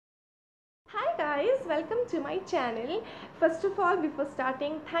guys, welcome to my channel. First of all, before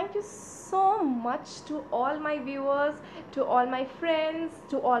starting, thank you so much to all my viewers, to all my friends,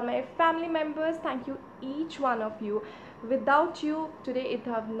 to all my family members. Thank you, each one of you. Without you, today it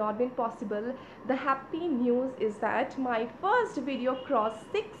have not been possible. The happy news is that my first video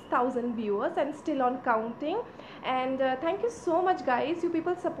crossed 6,000 viewers and still on counting. And thank you so much, guys. You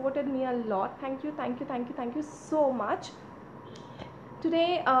people supported me a lot. Thank you, thank you, thank you, thank you so much.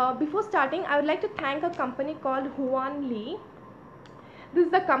 Today, before starting, I would like to thank a company called Huan Lee. This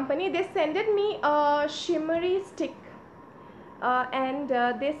is the company. They sent me a shimmery stick and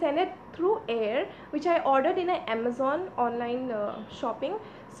they sent it through air, which I ordered in an Amazon online shopping.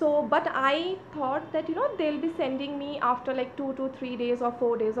 So but I thought that they'll be sending me after like 2 to 3 days or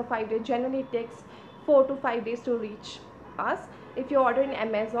 4 days or 5 days. Generally it takes 4 to 5 days to reach us if you order in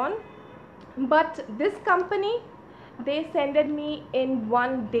Amazon. But this company, they sent me in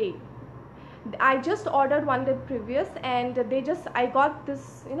 1 day. I just ordered 1 day previous, and I got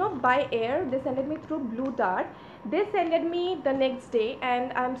this by air. They sent me through Blue Dart. They sent me the next day,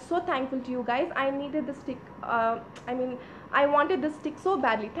 and I'm so thankful to you guys. I needed the stick. I wanted the stick so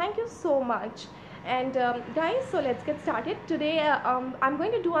badly. Thank you so much. And guys, so let's get started. Today I'm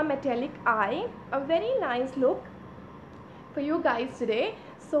going to do a metallic eye, a very nice look for you guys today.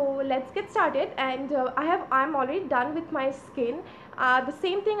 So let's get started. And I'm already done with my skin. The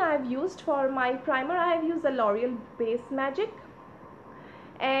same thing I have used for my primer. I have used the L'Oreal Base Magic,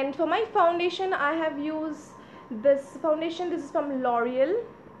 and for my foundation I have used this foundation. This is from L'Oreal,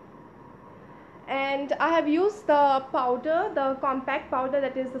 and I have used the powder, the compact powder,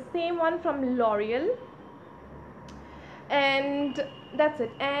 that is the same one from L'Oreal. And that's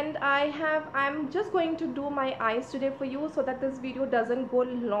it. And I'm just going to do my eyes today for you, so that this video doesn't go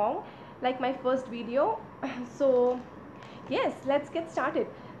long like my first video. So yes, let's get started.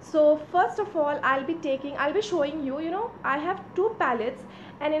 So first of all, I'll be showing you, I have 2 palettes,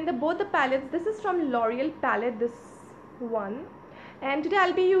 and in both the palettes, this is from L'Oreal palette, this one, and today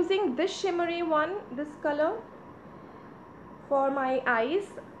I'll be using this shimmery one, this color, for my eyes.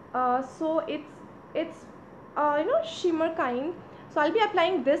 So it's shimmer kind. So I'll be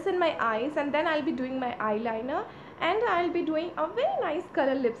applying this in my eyes, and then I'll be doing my eyeliner, and I'll be doing a very nice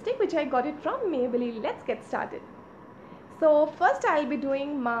color lipstick which I got it from Mabelline. Let's get started. So first I'll be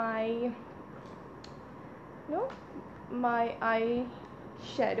doing my my eye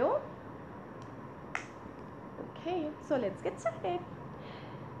shadow. Okay, so let's get started.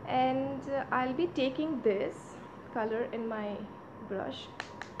 And I'll be taking this color in my brush.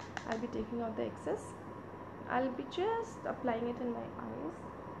 I'll be taking out the excess. I'll be just applying it in my eyes.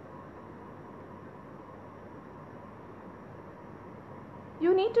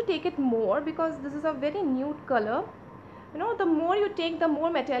 You need to take it more because this is a very nude color. The more you take, the more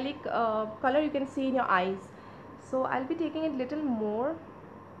metallic color you can see in your eyes. So I'll be taking it little more.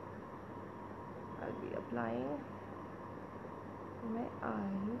 I'll be applying in my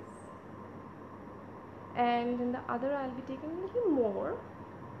eyes, and in the other I'll be taking a little more.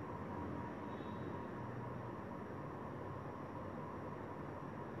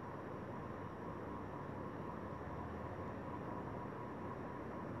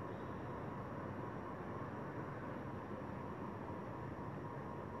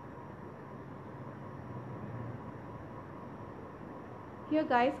 Here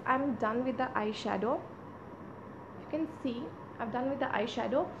guys, I'm done with the eyeshadow. You can see I've done with the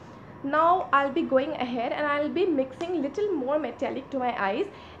eyeshadow. Now I'll be going ahead and I'll be mixing little more metallic to my eyes,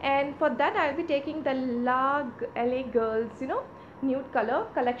 and for that I'll be taking the LA Girls nude color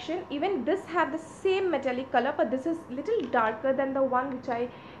collection. Even this have the same metallic color, but this is little darker than the one which I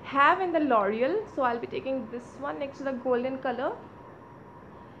have in the L'Oreal. So I'll be taking this one next to the golden color.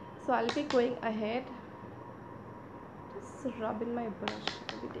 So I'll be going ahead, just rub in my brush.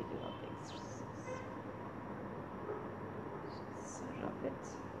 I'll be taking out the excess. Just rub it.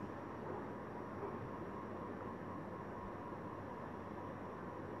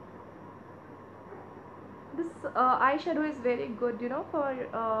 This eyeshadow is very good,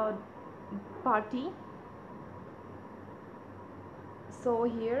 for party. So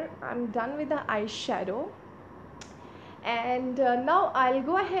here I'm done with the eyeshadow, and now I'll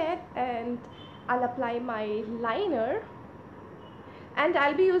go ahead and I'll apply my liner, and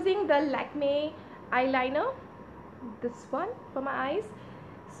I'll be using the Lakme eyeliner, this one, for my eyes.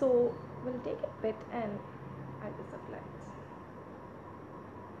 So we'll take a bit and I'll just apply it.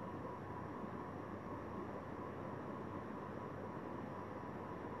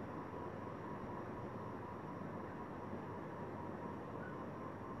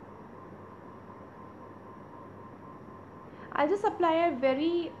 I'll just apply a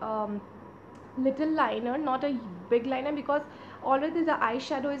very little liner, not a big liner, because already the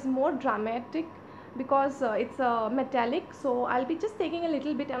eyeshadow is more dramatic because it's metallic. So I'll be just taking a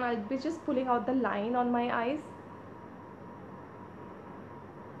little bit and I'll be just pulling out the line on my eyes.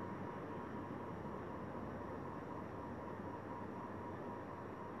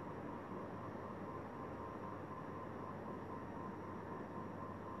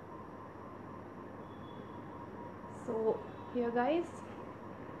 So here guys,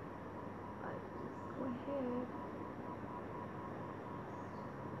 I'll just go ahead.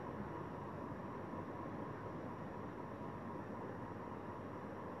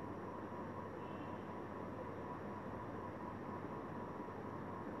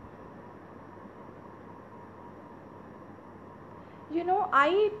 You know,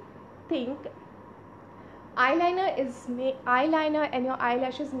 I think eyeliner and your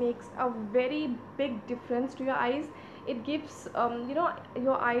eyelashes makes a very big difference to your eyes. It gives you know,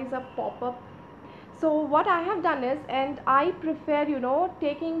 your eyes a pop-up. So what I have done is, and I prefer, you know,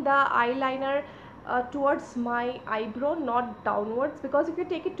 taking the eyeliner towards my eyebrow, not downwards, because if you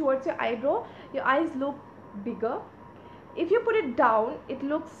take it towards your eyebrow, your eyes look bigger. If you put it down, it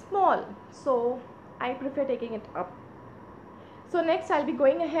looks small. So I prefer taking it up. So next I'll be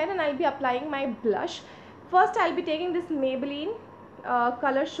going ahead and I'll be applying my blush. First I'll be taking this Maybelline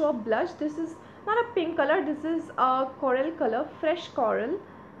Color Show blush. This is not a pink color, this is a coral color, fresh coral,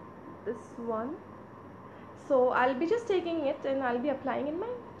 this one. So I'll be just taking it and I'll be applying in my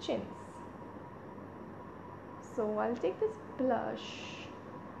chins. So I'll take this blush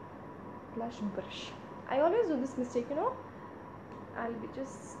brush. I always do this mistake, you know. I'll be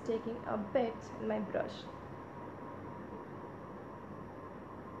just taking a bit in my brush.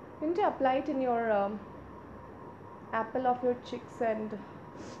 You need to apply it in your apple of your cheeks and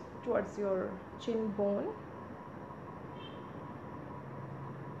towards your chin bone.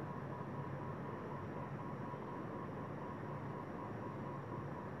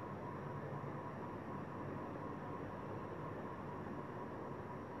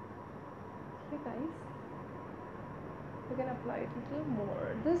 Okay guys, you can apply it a little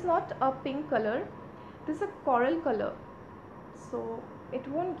more. This is not a pink color, this is a coral color, so it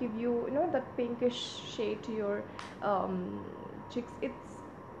won't give you, you know, that pinkish shade to your cheeks.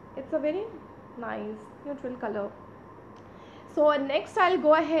 It's a very nice neutral color. So next I'll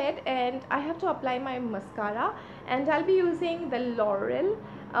go ahead and I have to apply my mascara, and I'll be using the L'Oreal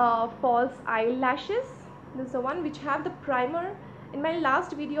false eyelashes. This is the one which have the primer. In my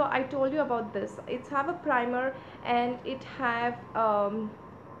last video I told you about this. It's have a primer and it have a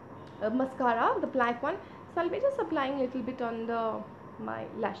mascara, the black one. So I'll be just applying a little bit on my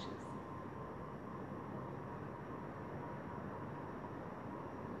lashes.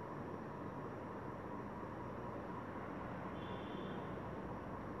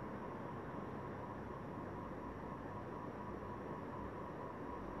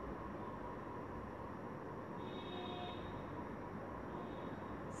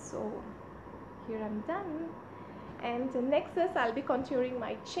 So here I'm done, and next is I'll be contouring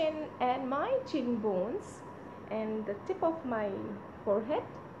my chin and my chin bones and the tip of my forehead,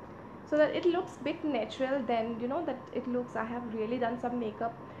 so that it looks bit natural, then you know that it looks I have really done some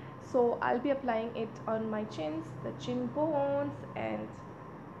makeup. So I'll be applying it on my chins, the chin bones, and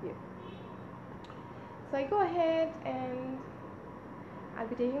here. So I go ahead and I'll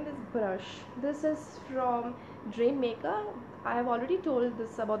be taking this brush. This is from Dream Maker. I have already told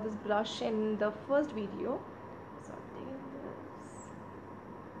this about this brush in the first video. So I'm taking this.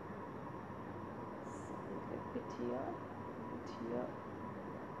 So a bit here,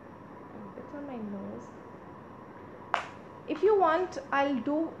 and a bit on my nose. If you want, I'll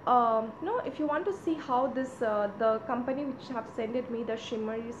do no. If you want to see how this the company which have sent it me the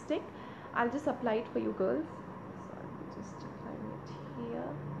shimmery stick, I'll just apply it for you girls. So I'll be just applying it here.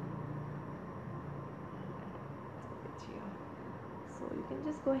 So you can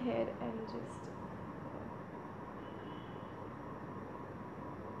just go ahead and just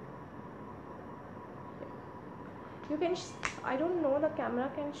you can I don't know the camera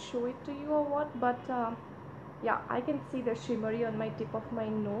can show it to you or what, but yeah, I can see the shimmery on my tip of my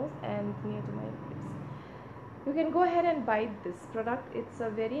nose and near to my lips. You can go ahead and buy this product. It's a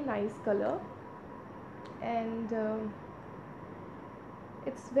very nice color, and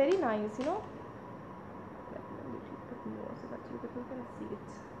it's very nice, you know. Let me a little bit more so that you people can see it.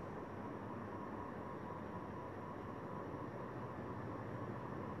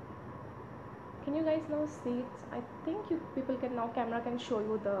 Can you guys now see it? I think you people can now, camera can show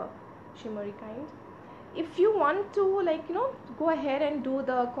you the shimmery kind. If you want to, like, you know, go ahead and do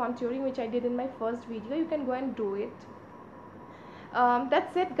the contouring which I did in my first video, you can go and do it.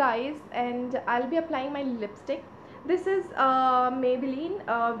 That's it guys, and I'll be applying my lipstick. This is Maybelline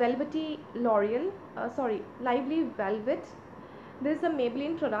Velvety L'Oreal, sorry, Lively Velvet. This is a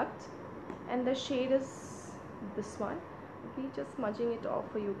Maybelline product, and the shade is this one. Okay, just smudging it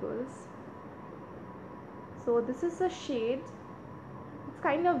off for you girls. So this is a shade, it's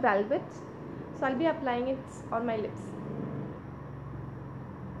kind of velvet, so I'll be applying it on my lips.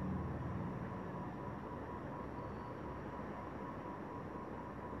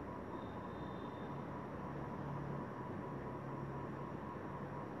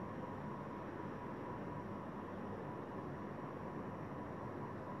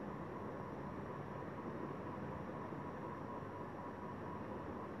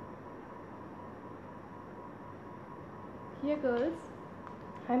 Here girls,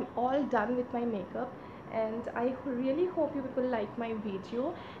 I'm all done with my makeup, and I really hope you people like my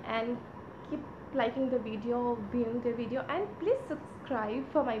video and keep liking the video, viewing the video, and please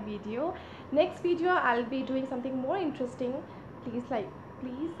subscribe for my video. Next video I'll be doing something more interesting. Please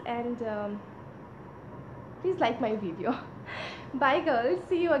please like my video. Bye girls,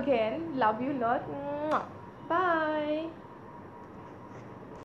 see you again, love you lot. Bye.